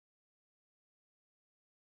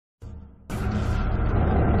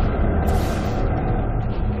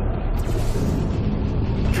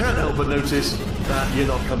but notice that you're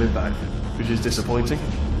not coming back, which is disappointing.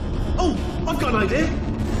 Oh, I've got an idea!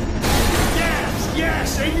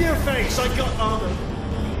 Yes, in your face, I got armor.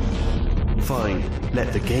 Fine,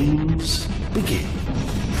 let the games begin.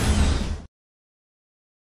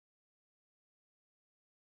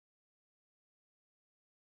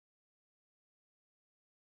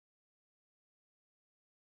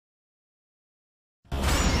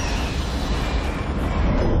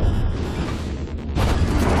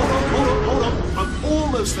 Hold on, I'm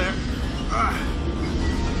almost there.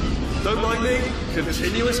 Don't mind me,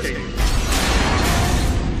 continue escaping.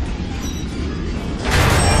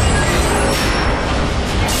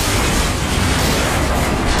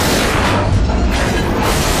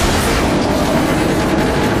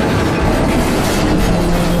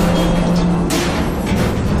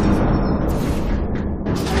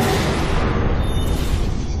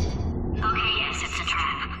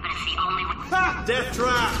 Death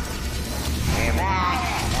trap! We're back.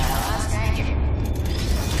 Hello, stranger.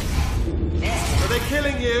 Are they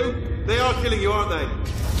killing you? They are killing you, aren't they?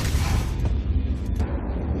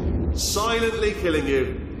 Silently killing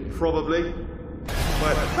you. Probably.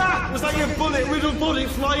 But, was that your bullet? Riddled bullet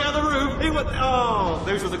flying out of the roof? It went, oh,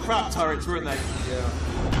 those were the crap turrets, weren't they?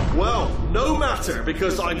 Yeah. Well, no matter,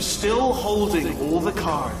 because I'm still holding all the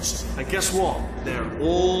cards. And guess what? They're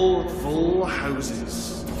all full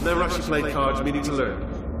houses. Never actually played cards, meaning to learn.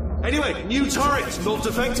 Anyway, new turret, not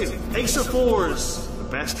defective. Ace of fours, the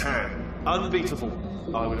best hand. Unbeatable,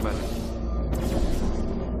 I would imagine.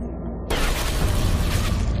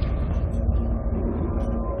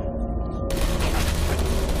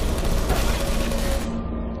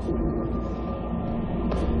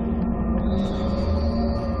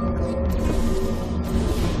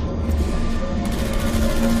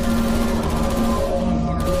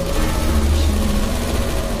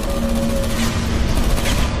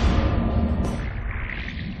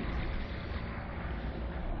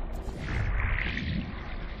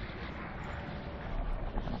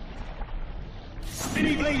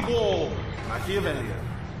 Spinny blade ball! Machiavellian.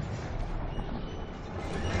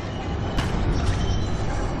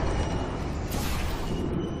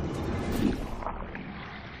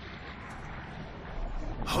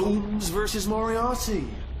 Holmes versus Moriarty.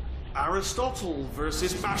 Aristotle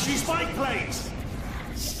versus Mashy Spike Plate.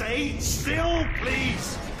 Stay still,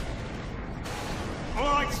 please.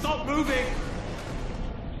 Alright, stop moving.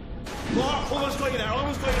 Oh, almost got you there,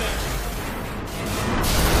 almost got you there.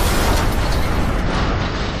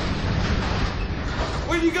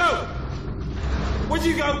 Where'd you go? Where'd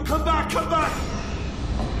you go? Come back, come back!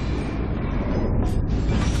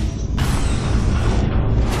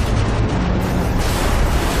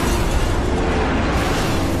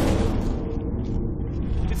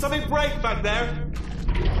 Did something break back there?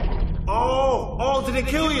 Oh, did it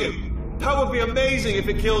kill you? That would be amazing if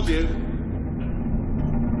it killed you.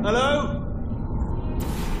 Hello?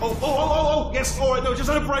 Oh, yes, all right, no, just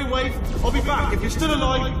had a brainwave. I'll be back. If you're still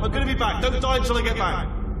alive, I'm going to be back. Don't die until I get back.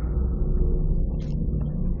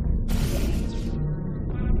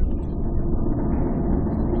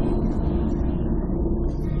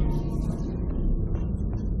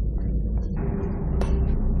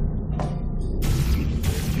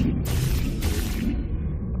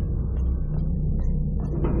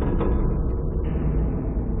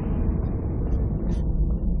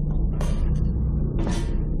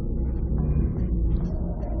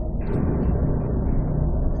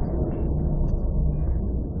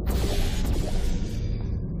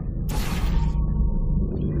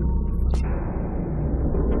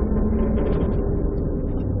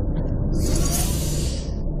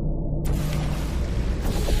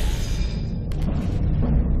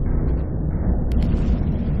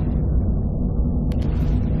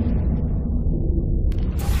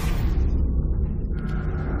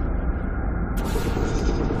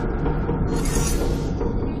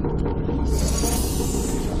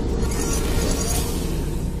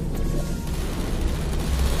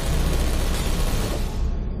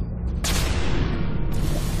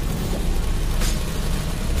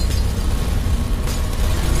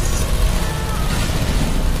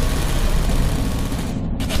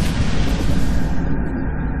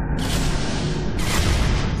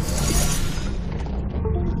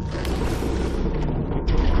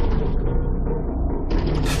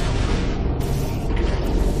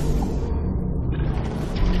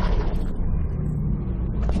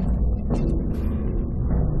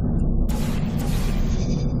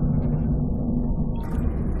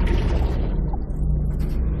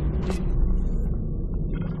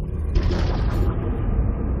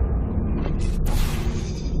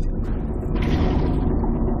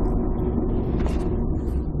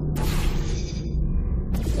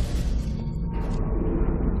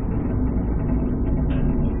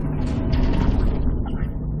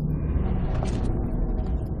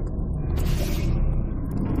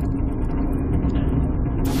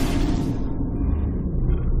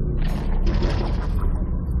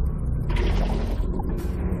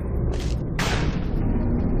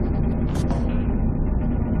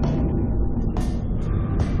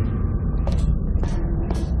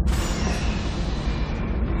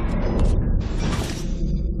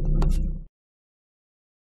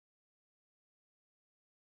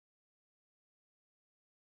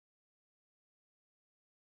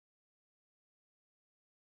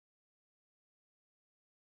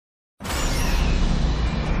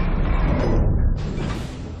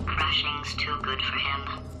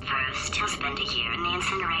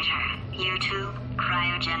 Year 2,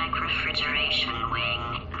 cryogenic refrigeration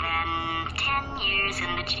wing. Then 10 years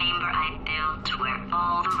in the chamber I built where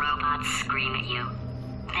all the robots scream at you.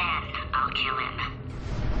 Then I'll kill him.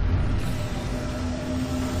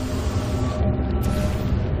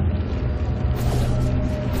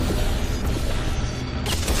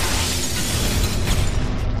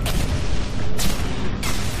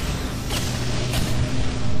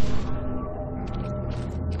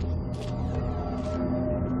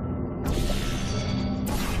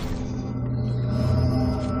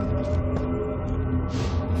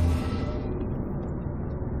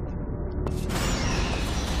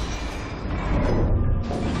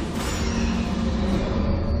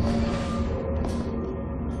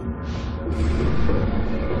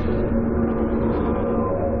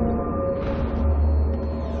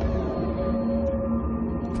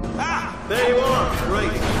 There you are!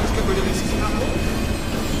 Great. Let's get rid of this apple.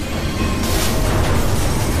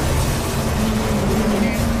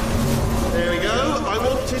 There we go. I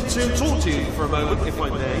wanted to talk to you for a moment, if I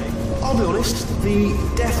may. I'll be honest, the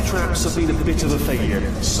death traps have been a bit of a failure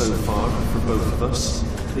so far for both of us. I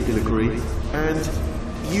think you'll agree. And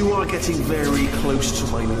you are getting very close to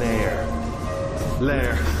my lair.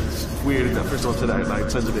 Lair. It's weird enough. First of all, to that out loud.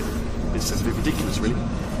 It sounds a bit ridiculous, really.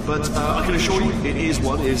 But I can assure you, it is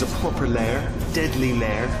a proper lair, deadly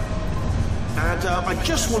lair. And I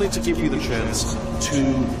just wanted to give you the chance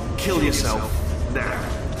to kill yourself now,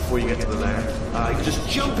 before you get to the lair. You can just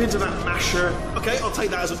jump into that masher. Okay, I'll take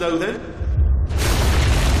that as a no then.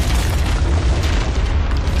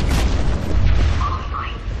 Oh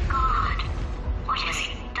my God! What has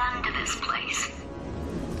he done to this place?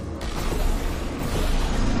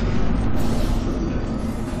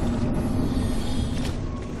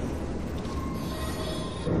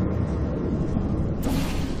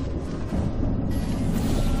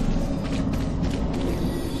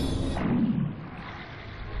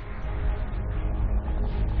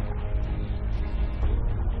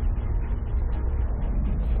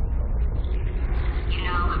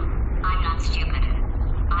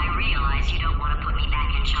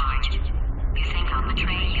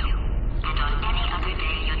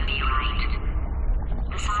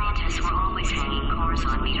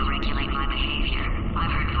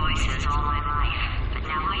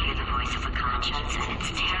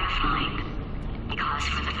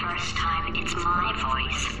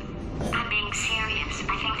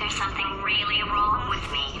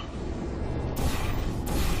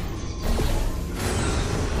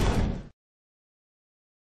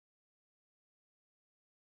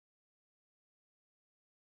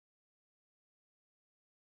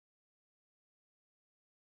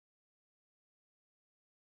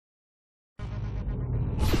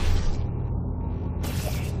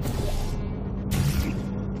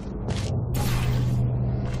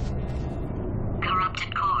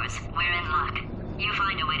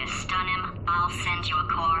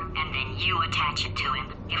 Attach it to him.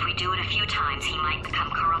 If we do it a few times, he might become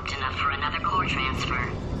corrupt enough for another core transfer.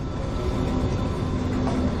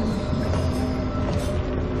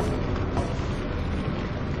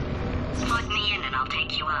 Plug me in and I'll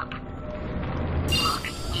take you up. Look,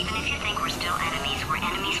 even if you think we're still enemies, we're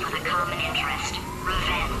enemies with a common interest.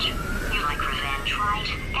 Revenge. You like revenge, right?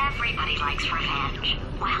 Everybody likes revenge.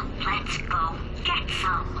 Well, let's go get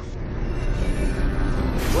some.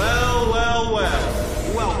 Well, well, well.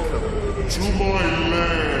 Welcome to my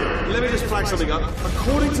lair. Let me just flag something up.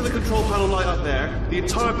 According to the control panel light up there, the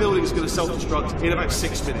entire building is going to self-destruct in about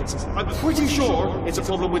 6 minutes. I'm pretty sure it's a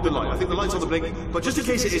problem with the light. I think the light's on the blink, but just in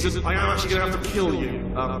case it isn't, I am actually going to have to kill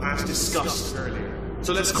you, as discussed earlier.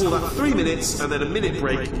 So let's call that 3 minutes and then a minute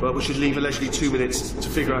break, but we should leave allegedly 2 minutes to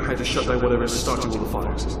figure out how to shut down whatever is starting all the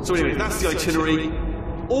fires. So anyway, that's the itinerary.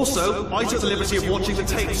 Also, I took the liberty of watching the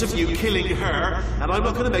tapes of you killing her, and I'm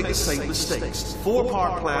not going to make the same mistakes.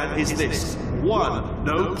 4-part plan is this. 1.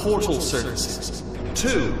 No portal services.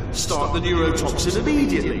 2. Start the neurotoxin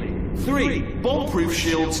immediately. 3. Bomb-proof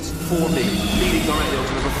shields for me, leading directly on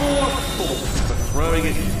to number 4. Bombs for throwing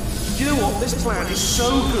it. Do you know what? This plan is so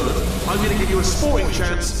good, I'm going to give you a sporting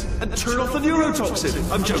chance and turn off the neurotoxin.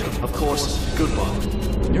 I'm joking, of course. Goodbye.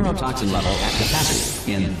 Neurotoxin level at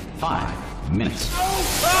capacity in 5 minutes.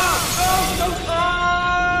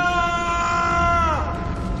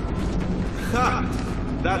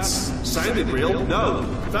 Ha! That's sounded real. No,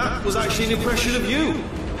 that was actually an impression of you.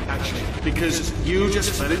 Actually, because you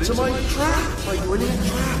just fell into my trap, my brilliant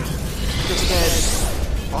trap. Just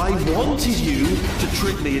said, I wanted you to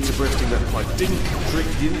trick me into bursting that pipe. You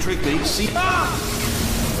didn't trick me. See? Ah!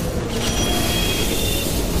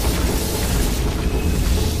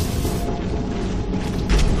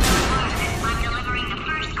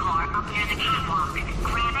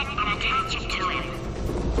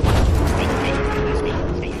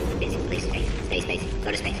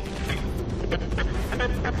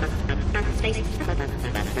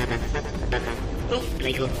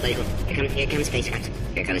 Here comes spacecraft.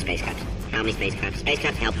 Here comes spacecraft. How many spacecraft?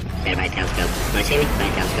 Spacecraft, help. Better by a telescope. Wanna see me? By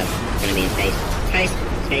a telescope. Gonna be in space. Space.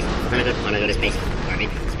 Wanna go to space. Orbit.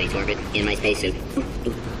 Space orbit. In my spacesuit.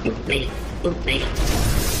 Lady. Lady.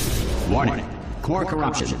 Warning. Core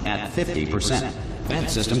corruption at 50%. Vent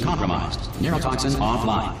system compromised. Neurotoxin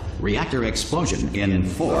offline. Reactor explosion in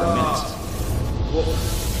 4 minutes.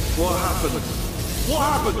 What happened? What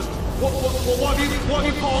happened? What have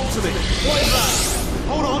you bombed to me? What is that?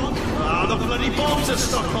 Hold on. The bloody bombs are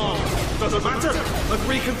stuck on. Doesn't matter. I've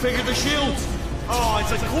reconfigured the shields. Oh,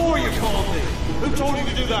 it's a core you called me. Who told you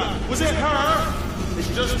to do that? Was it her? It's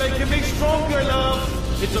just making me stronger, love.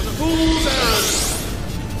 It's a fool's errand.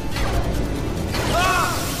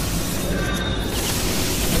 Ah!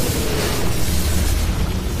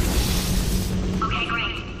 Okay,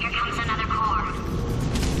 great. Here comes another core.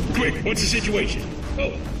 Quick, what's the situation?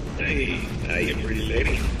 Oh, hey, how you pretty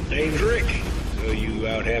lady? Name's Rick. So you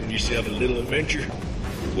out having yourself a little adventure?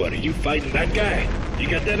 What, are you fighting that guy? You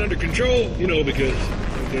got that under control? You know, because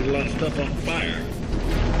there's a lot of stuff on fire.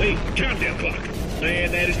 Hey, countdown clock.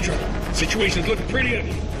 Man, that is trouble. Situation's looking pretty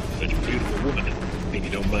ugly. Such a beautiful woman, if you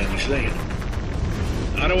don't mind me saying.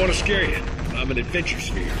 I don't want to scare you. I'm an adventure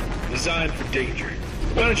sphere, designed for danger.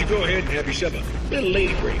 Why don't you go ahead and have yourself a little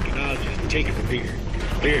lady break, and I'll just take it from here.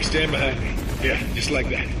 Here, stand behind me. Yeah, just like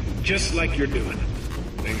that. Just like you're doing.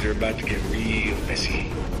 Things are about to get real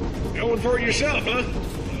messy. Going for it yourself, huh?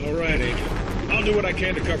 All right, Angel. I'll do what I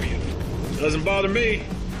can to cover you. Doesn't bother me.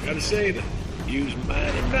 Gotta say that you's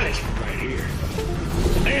mighty nice from right here.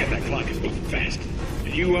 Man, that clock is moving fast.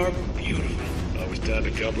 And you are beautiful. Always time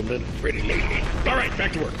to compliment a pretty lady. All right,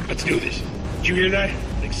 back to work. Let's do this. Did you hear that? I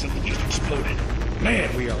think something just exploded.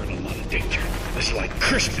 Man, we are in a lot of danger. This is like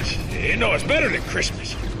Christmas. No, it's better than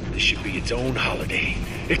Christmas. This should be its own holiday.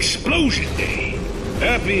 Explosion Day.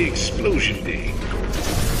 Happy Explosion Day.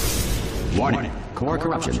 Warning. Core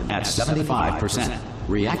corruption at 75%.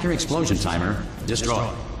 Reactor explosion timer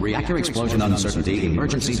destroyed. Reactor explosion uncertainty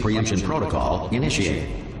emergency preemption protocol initiated.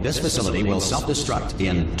 This facility will self-destruct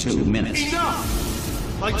in 2 minutes.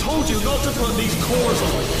 Enough! I told you not to put these cores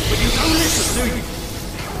on, but you don't listen, do you?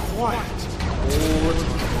 Quiet. All the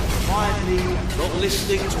time. Quietly, not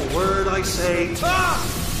listening to a word I say. Ah!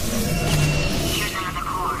 Here's another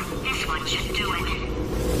core. This one should do it.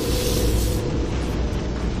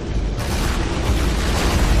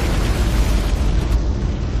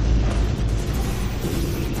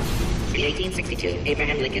 In 1862,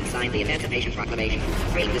 Abraham Lincoln signed the Emancipation Proclamation,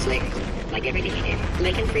 freeing the slaves. Like everything he did,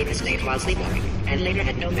 Lincoln freed the slaves while sleepwalking, and later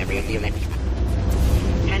had no memory of the event.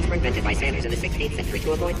 Hands were invented by sailors in the 16th century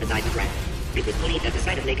to avoid Poseidon's wrath. It was believed that the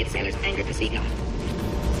sight of naked sailors angered the sea god.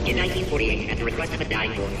 In 1948, at the request of a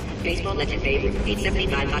dying boy, baseball legend Babe Ruth ate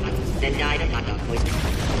 75 hot dogs, then died of hot dog poisoning.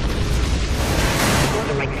 Before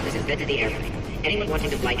the Wright brothers invented the airplane, anyone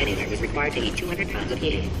wanting to fly anywhere was required to eat 200 pounds of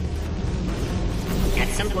helium. At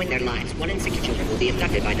some point in their lives, 1 in 6 children will be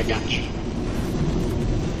abducted by the Dutch.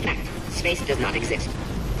 Fact: space does not exist.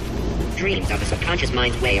 Dreams are the subconscious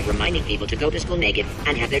mind's way of reminding people to go to school naked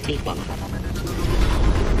and have their teeth pulled.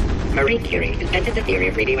 Marie Curie invented the theory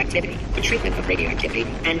of radioactivity, the treatment of radioactivity,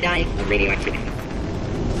 and dying of radioactivity.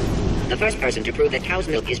 The first person to prove that cow's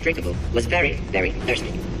milk is drinkable was very, very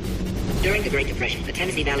thirsty. During the Great Depression, the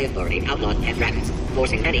Tennessee Valley Authority outlawed pet rabbits,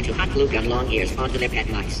 forcing many to hot glue gun long ears onto their pet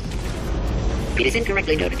mice. It is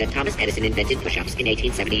incorrectly noted that Thomas Edison invented push-ups in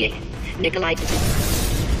 1878. Nikolai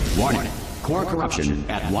Warning. Core corruption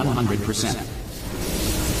at 100%.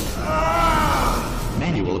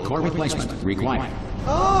 Manual core replacement required.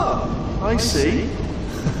 Ah, I see.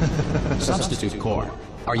 Substitute core.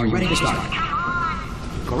 Are you ready to start?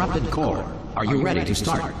 Corrupted core. Are you ready to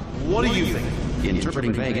start? What do you think?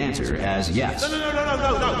 Interpreting vague answer as yes.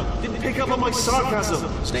 No. Didn't pick up on my sarcasm.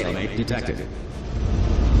 Stalemate detected.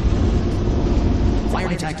 Fire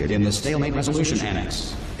detected in the stalemate resolution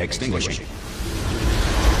annex. Extinguishing.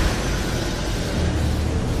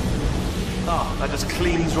 Oh, that just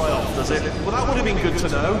cleans right off, does it? Well, that would have been good to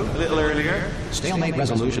know a little earlier. Stalemate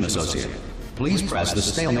resolution associated. Please press the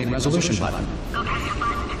stalemate resolution button. Go press the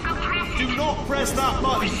button. Go press it. Do not press that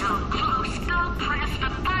button. So close. Go press the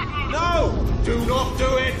button. No! Do not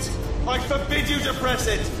do it! I forbid you to press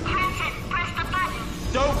it! Press it. Press the button.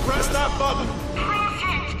 Don't press that button! Press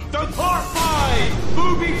it. Don't part 5!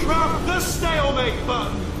 Booby trap the stalemate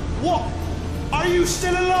button! What? Are you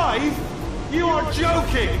still alive? You are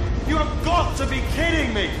joking! You have got to be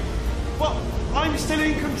kidding me! Well, I'm still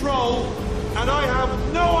in control, and I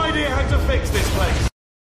have no idea how to fix this place.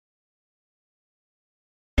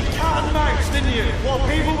 You cat and mouse, didn't you? While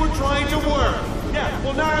people were trying to work. Yeah,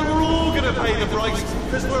 Well, now we're all gonna pay the price,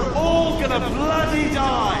 because we're all gonna bloody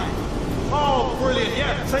die. Oh, brilliant.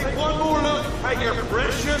 Yeah, take one more look at your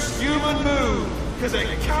precious human moon, because it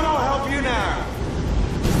cannot help you now.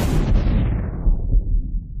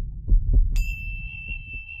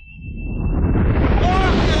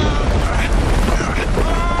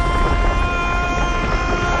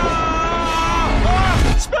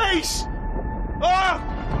 Space!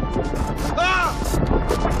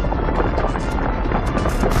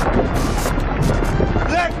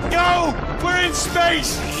 Let go! We're in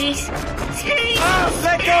space!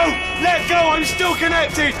 Let go! Let go! I'm still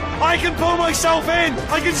connected! I can pull myself in!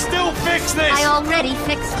 I can still fix this! I already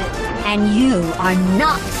fixed it. And you are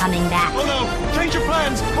not coming back. Oh no! Change your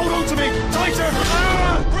plans! Hold on to me! Tighter!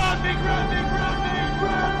 Grab me! Grab me! Grab me!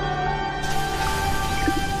 Grab me!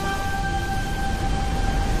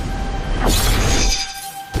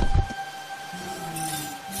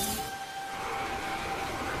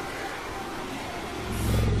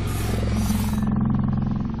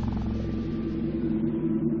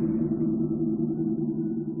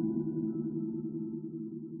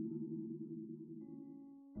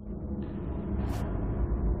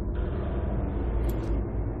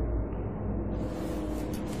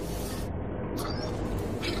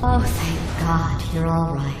 Oh, thank God you're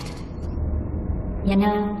all right. You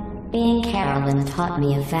know, being Carolyn taught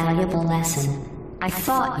me a valuable lesson. I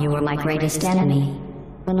thought you were my greatest enemy,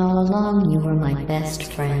 when all along you were my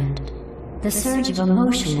best friend. The surge of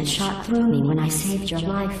emotion that shot through me when I saved your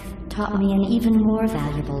life taught me an even more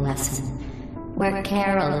valuable lesson, where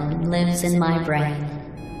Carolyn lives in my brain.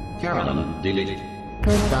 Carolyn, deleted.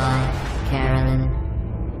 Goodbye, Carolyn.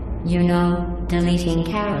 You know, deleting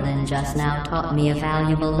Carolyn just now taught me a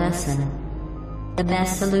valuable lesson. The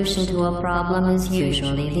best solution to a problem is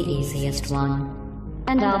usually the easiest one.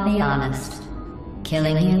 And I'll be honest,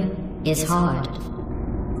 killing you is hard.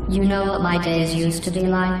 You know what my days used to be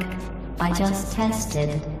like? I just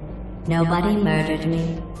tested. Nobody murdered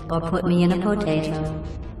me, or put me in a potato,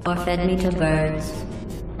 or fed me to birds.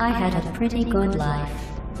 I had a pretty good life.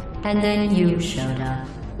 And then you showed up.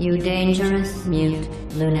 You dangerous, mute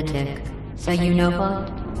lunatic. So you know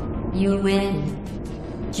what? You win.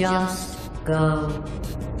 Just go.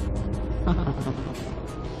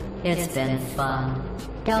 It's been fun.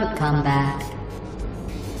 Don't come back.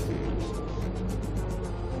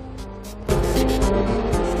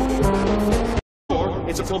 Or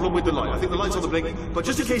it's a problem with the light. I think the light's on the blink, but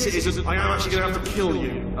just in case it isn't, I am actually going to have to kill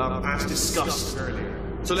you, as discussed earlier.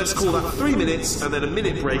 So let's call that 3 minutes and then a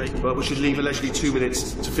minute break, but we should leave allegedly 2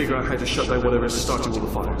 minutes to figure out how to shut down whatever is starting all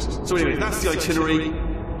the fires. So anyway, that's the itinerary.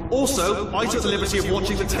 Also, I took the liberty of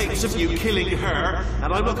watching the tapes of you killing her,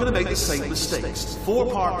 and I'm not going to make the same mistakes.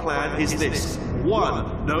 4-part plan is this.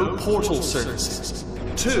 1. No portal services.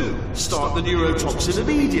 2. Start the neurotoxin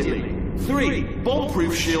immediately. 3.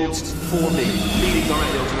 Bomb-proof shields for me, leading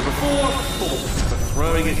directly onto number 4. Boom. For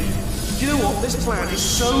throwing it in. Do you know what? This plan is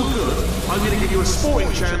so good, I'm going to give you a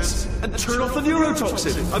sporting chance and turn off the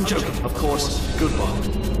neurotoxin. I'm joking, of course. Goodbye.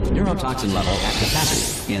 Neurotoxin level at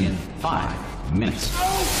capacity in 5 minutes.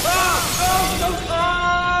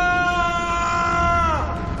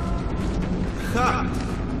 Ha!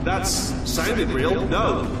 That's sounded real.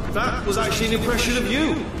 No, that was actually an impression of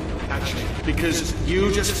you. Actually, because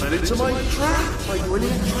you just fell into my trap. My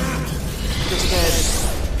brilliant trap. Just then.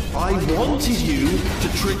 I wanted you to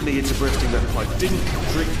trick me into bursting that pipe. You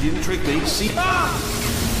didn't trick me. See? Ah!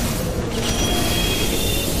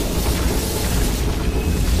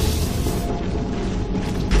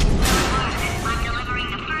 I'm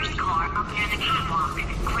delivering the first core up near the catwalk.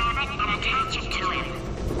 Grab it and attach it to him.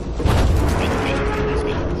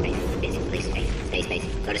 Space.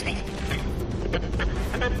 Go to space.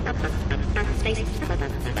 Space.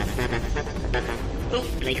 Oh,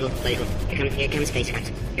 playful. Here comes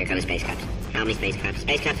spacecraft. How many spacecraft?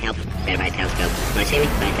 Spacecraft, help. Better by a telescope. Wanna see me?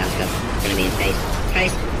 By a telescope. Gonna be in space.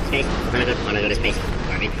 Space. Wanna go to space.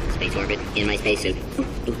 Space orbit. In my spacesuit.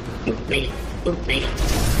 Lady.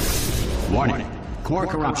 Warning. Core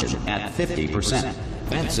corruption at 50%.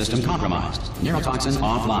 Vent system compromised. Neurotoxin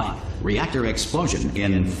offline. Reactor explosion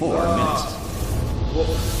in 4 minutes.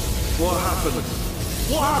 What happened?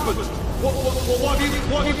 What have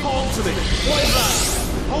you bombed to me? What is that?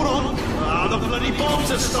 Hold on. The bloody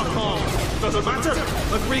bombs are stuck on. Doesn't matter.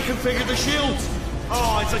 I've reconfigured the shields.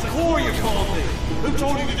 Oh, it's a core you called me. Who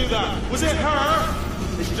told you to do that? Was it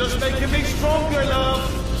her? It's just making me stronger,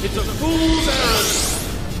 love. It's a fool's errand.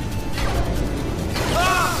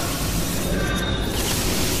 Ah!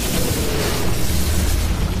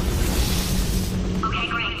 Okay,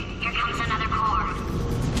 great. Here comes another core.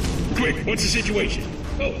 Quick, what's the situation?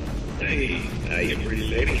 Oh, Hey, hiya, pretty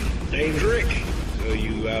lady. Name's Rick. So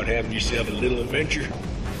you out having yourself a little adventure?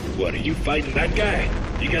 What, are you fighting that guy?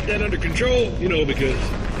 You got that under control? You know, because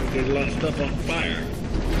there's a lot of stuff on fire.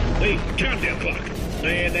 Hey, countdown clock.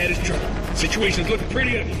 Man, that is trouble. Situation's looking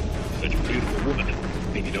pretty ugly. Such a beautiful woman,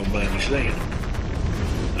 if you don't mind me saying.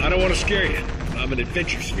 I don't want to scare you. I'm an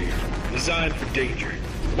adventure sphere, designed for danger.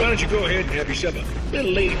 Why don't you go ahead and have yourself a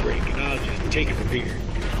little lady break, and I'll just take it from here.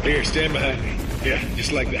 Here, stand behind me. Yeah,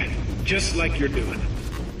 just like that. Just like you're doing.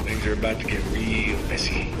 Things are about to get real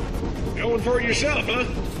messy. Going for it yourself, huh?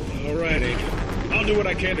 All right, Angel. I'll do what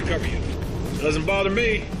I can to cover you. Doesn't bother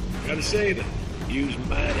me. Gotta say that you's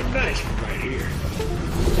mighty nice from right here.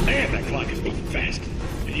 Man, that clock is moving fast.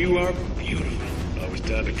 And you are beautiful. Always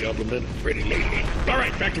time to compliment a pretty lady. All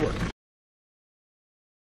right, back to work.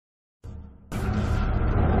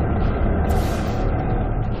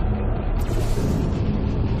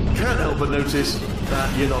 Can't help but notice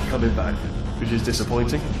that you're not coming back, which is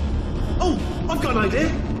disappointing. Oh, I've got an idea.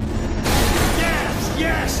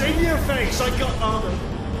 Yes, in your face. I got armor.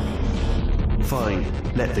 Fine.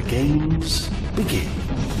 Let the games begin.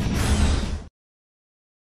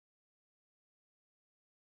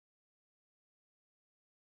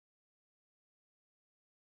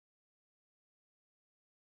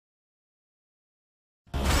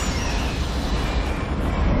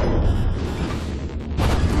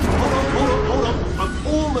 Hold on. I'm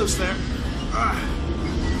almost there.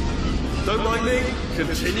 Don't mind me.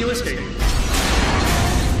 Continue escaping.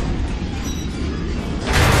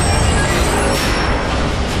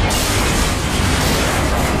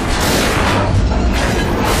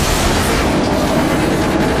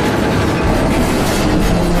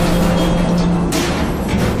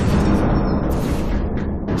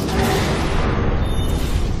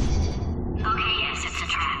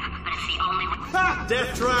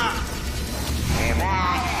 Death trap!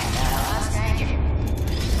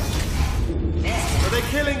 Are they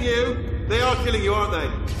killing you? They are killing you, aren't they?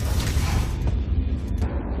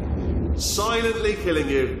 Silently killing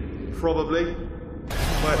you. Probably.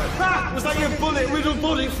 But, was that your bullet? Riddled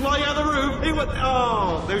body flying out of the roof? It went,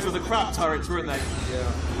 oh, those were the crap turrets, weren't they?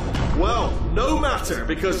 Yeah. Well, no matter,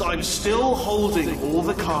 because I'm still holding all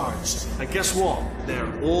the cards. And guess what?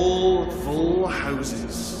 They're all full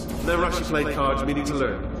houses. Never actually played cards, meaning to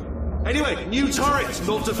learn. Anyway, new turret,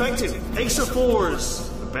 not defective. Ace of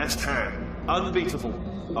fours, the best hand. Unbeatable,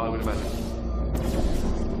 I would imagine.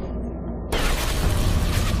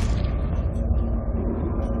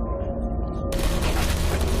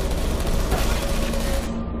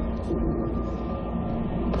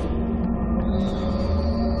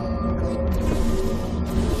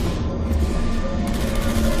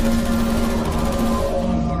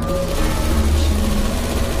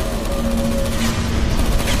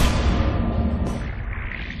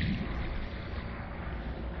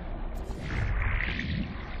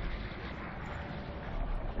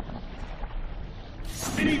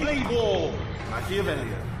 Spinny blade wall!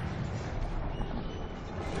 Machiavellian.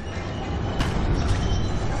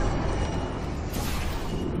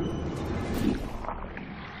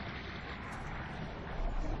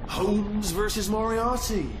 Holmes versus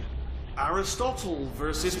Moriarty. Aristotle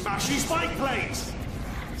versus Bashy Spike Plate.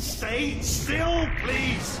 Stay still,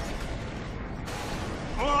 please.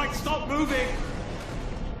 All right, stop moving.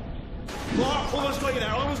 Oh, almost got you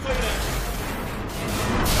there, almost got you there.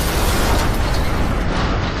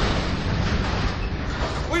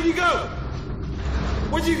 Where'd you go?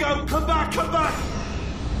 Where'd you go? Come back, come back!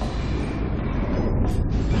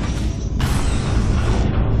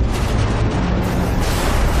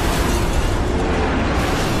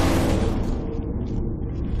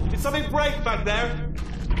 Did something break back there?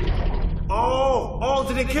 Oh,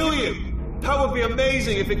 did it kill you? That would be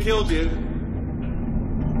amazing if it killed you.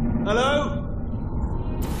 Hello?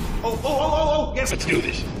 Oh, yes. Let's do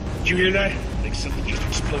this. Did you hear that? I think something just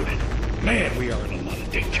exploded. Man, we are in a lot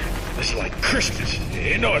of danger. This is like Christmas.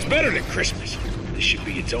 No, it's better than Christmas. This should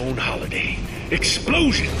be its own holiday.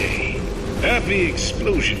 Explosion Day. Happy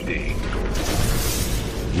Explosion Day.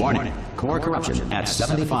 Warning. Core corruption at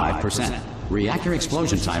 75%. Reactor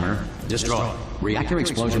explosion timer destroyed. Reactor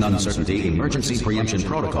explosion uncertainty emergency preemption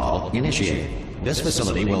protocol initiated. This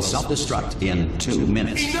facility will self-destruct in 2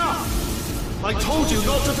 minutes. Enough! I told you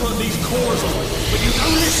not to put these cores on, but you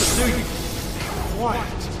don't listen, do you?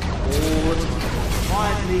 Quiet. All the time.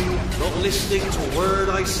 Quietly, not listening to a word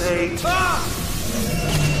I say. Ah!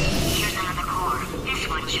 Here's another core. This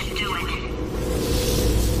one should do it.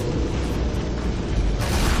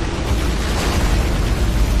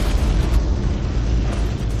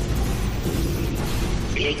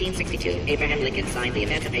 1862, Abraham Lincoln signed the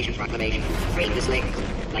Emancipation Proclamation, freeing the slaves.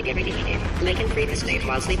 Like everything he did, Lincoln freed the slaves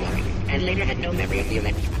while sleepwalking, and later had no memory of the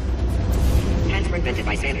event. Hands were invented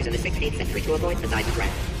by sailors in the 16th century to avoid the sight of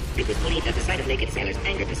wrath. It was believed that the sight of naked sailors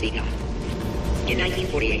angered the sea god. In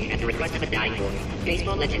 1948, at the request of a dying boy,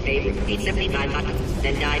 baseball legend Babe Ruth ate 75 hot dogs,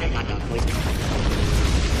 then died of hot dog poisoning.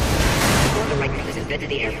 Before the Wright brothers invented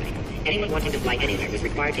the airplane, anyone wanting to fly anywhere was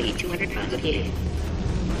required to eat 200 pounds of helium.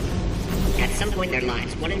 At some point in their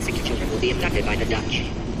lives, 1 in 6 children will be abducted by the Dutch.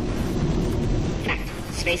 Fact: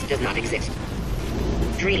 space does not exist.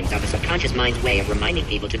 Dreams are the subconscious mind's way of reminding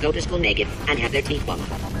people to go to school naked and have their teeth blown.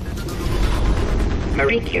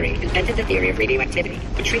 Marie Curie invented the theory of radioactivity,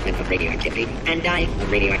 the treatment of radioactivity, and dying of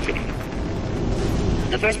radioactivity.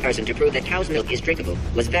 The first person to prove that cow's milk is drinkable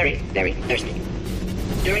was very, very thirsty.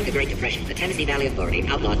 During the Great Depression, the Tennessee Valley Authority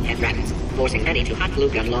outlawed pet rabbits, forcing many to hot glue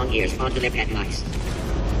gun long ears onto their pet mice.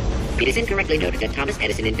 It is incorrectly noted that Thomas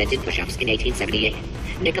Edison invented push-ups in 1878.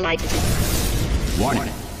 Nikolai...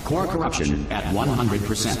 Warning. Core corruption at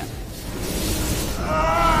 100%.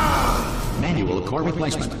 Manual core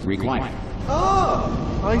replacement required. Ah,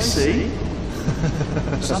 I see.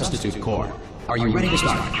 Substitute core. Are you ready to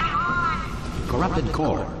start? Corrupted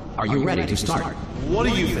core. Are you ready to start? What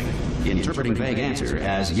do you think? Interpreting vague answer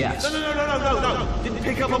as yes. No. Didn't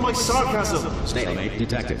pick up on my sarcasm. Stalemate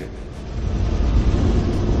detected.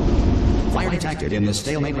 Fire detected in the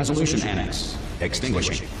stalemate resolution annex.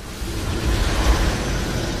 Extinguishing.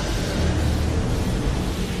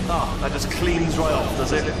 Ah, that just cleans right off,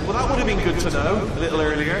 does it? Well, that would have been good to know a little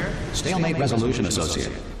earlier. Stalemate resolution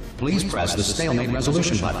associate. Please press the stalemate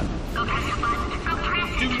resolution button. Go press the button. Go press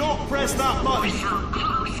it. Do not press that button. So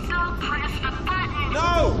close. Go press the button.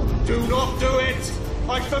 No! Do not do it!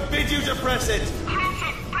 I forbid you to press it! Press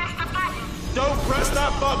it. Press the button. Don't press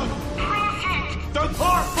that button! Press it. The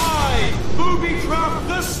Part 5! Booby trap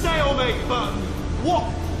the stalemate button!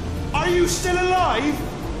 What? Are you still alive?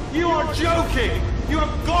 You are joking! You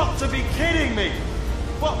have got to be kidding me!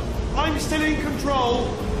 Well, I'm still in control,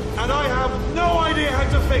 and I have no idea how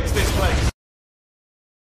to fix this place.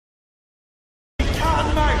 Cat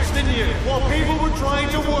and mouse, didn't you? While people were trying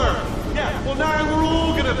to work. Yeah, well now we're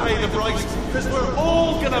all gonna pay the price, because we're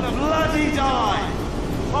all gonna bloody die.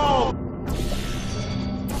 Oh.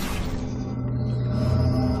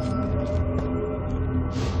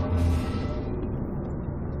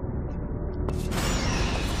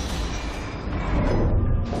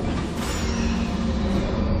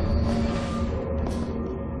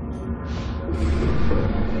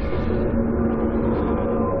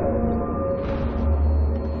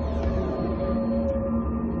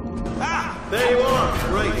 There you are.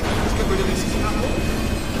 Great. Let's get rid of this scaffold.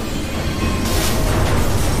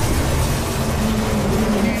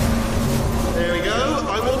 There we go.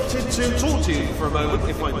 I wanted to talk to you for a moment,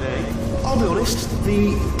 if I may. I'll be honest,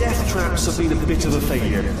 the death traps have been a bit of a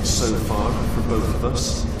failure so far for both of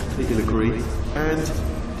us. I think you'll agree. And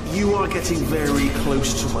you are getting very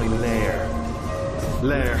close to my lair.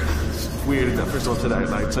 Lair. It's weird enough. First of all, I said it out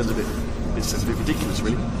loud. It sounds a bit ridiculous,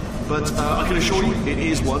 really. But I can assure you, it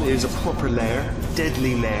is a proper lair,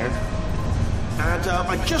 deadly lair. And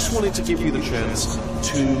I just wanted to give you the chance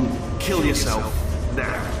to kill yourself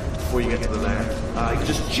now, before you get to the lair. You can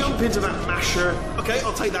just jump into that masher. Okay,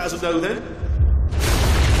 I'll take that as a no then.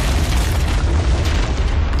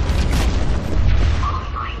 Oh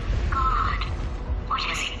my God. What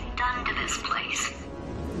has he done to this place?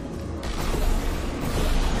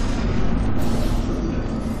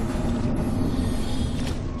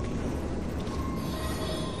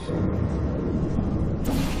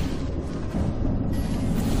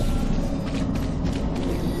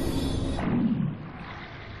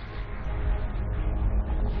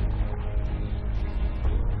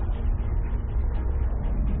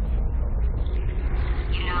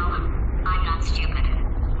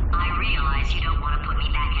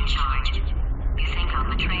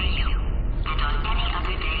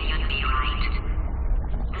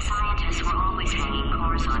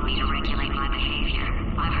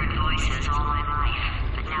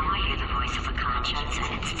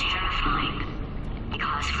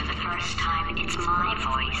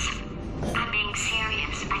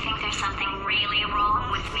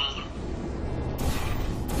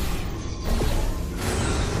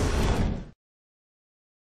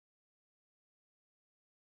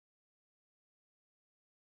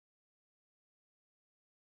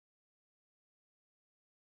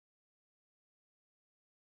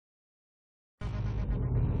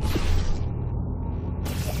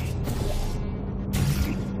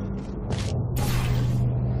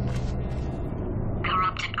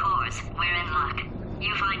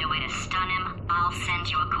 You've find a way to stun him, I'll send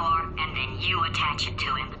you a core, and then you attach it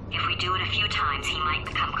to him. If we do it a few times, he might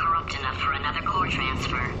become corrupt enough for another core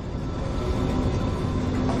transfer.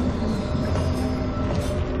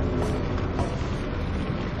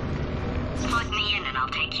 Plug me in and I'll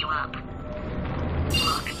take you up.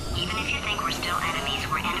 Look, even if you think we're still enemies,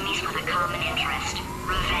 we're enemies with a common interest.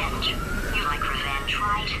 Revenge. You like revenge,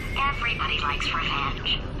 right? Everybody likes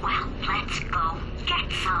revenge. Well, let's go get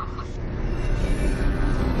some.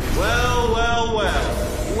 Well, well,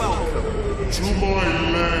 well. Welcome to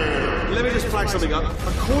my lair. Let me just flag something up.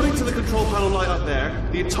 According to the control panel light up there,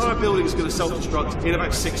 the entire building is going to self-destruct in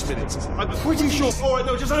about 6 minutes. I'm pretty sure... Alright,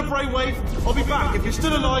 no, just had a brainwave. I'll be back. If you're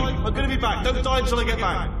still alive, I'm going to be back. Don't die until I get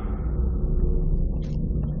back.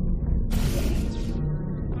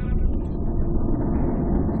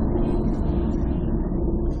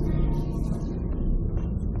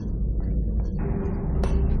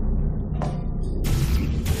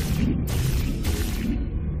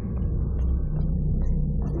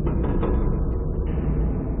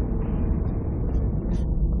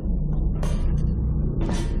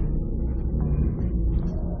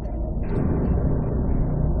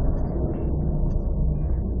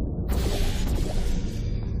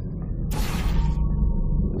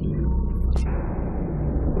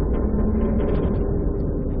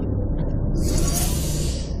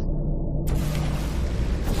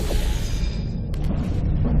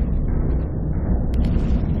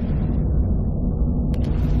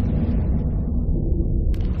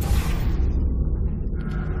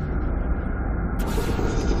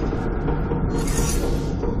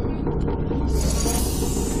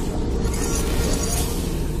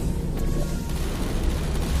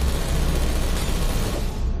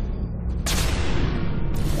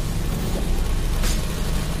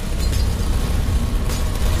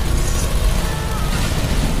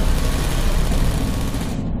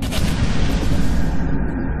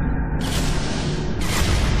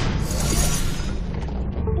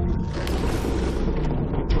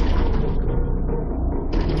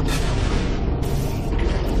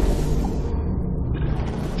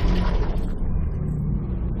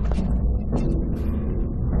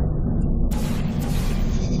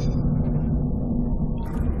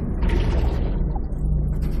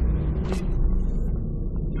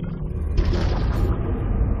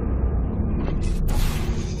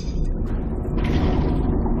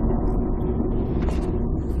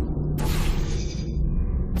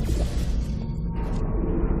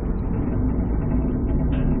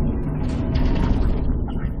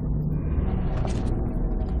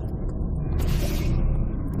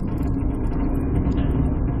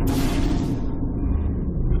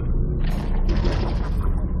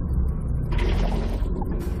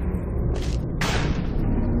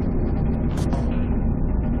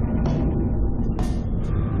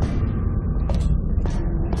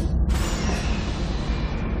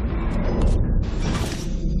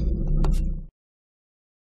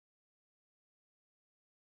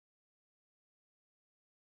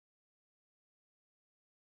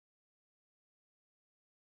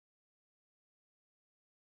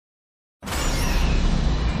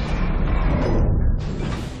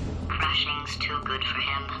 Good for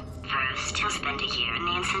him. First, he'll spend a year in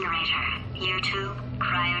the incinerator. Year 2,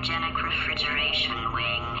 cryogenic refrigeration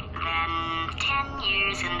wing. Then, 10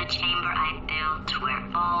 years in the chamber I built where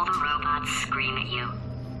all the robots scream at you.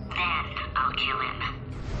 Then, I'll kill him.